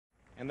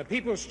And the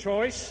people's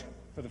choice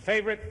for the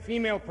favorite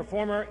female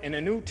performer in a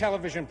new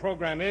television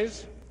program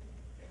is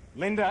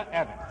Linda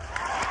Evans.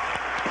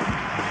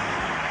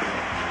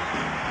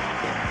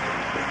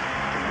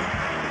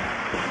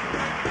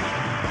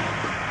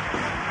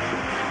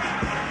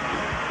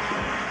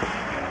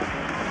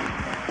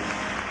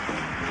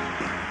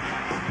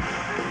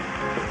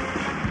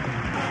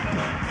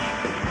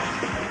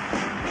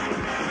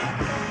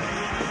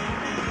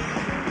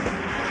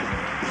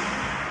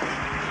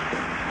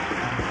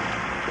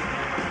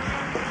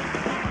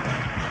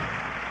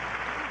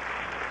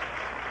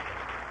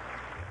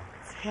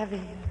 Heavy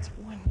and it's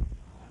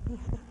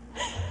wonderful.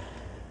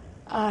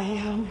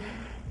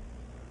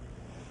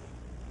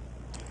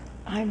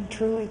 I'm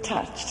truly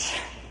touched,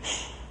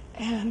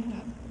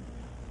 and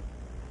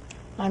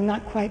I'm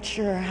not quite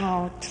sure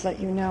how to let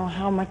you know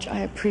how much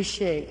I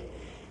appreciate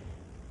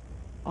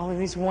all of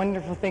these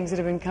wonderful things that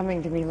have been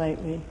coming to me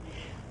lately.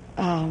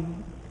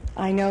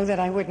 I know that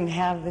I wouldn't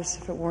have this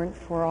if it weren't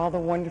for all the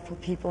wonderful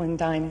people in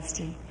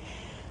Dynasty.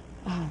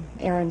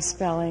 Aaron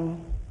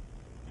Spelling,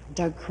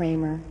 Doug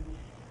Kramer,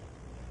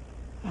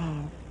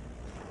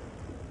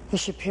 the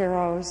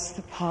Shapiros,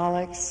 the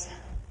Pollacks,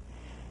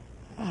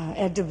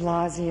 Ed de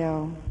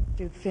Blasio,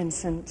 Duke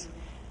Vincent,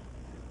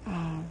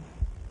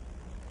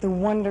 the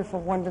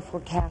wonderful, wonderful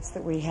cast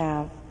that we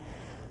have.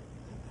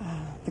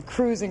 The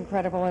crew's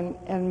incredible,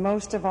 and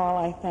most of all,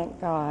 I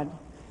thank God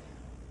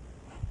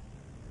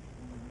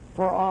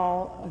for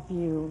all of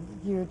you.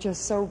 You're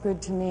just so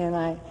good to me,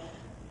 and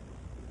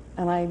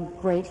I'm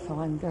grateful.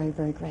 I'm very,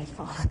 very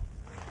grateful.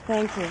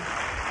 Thank you.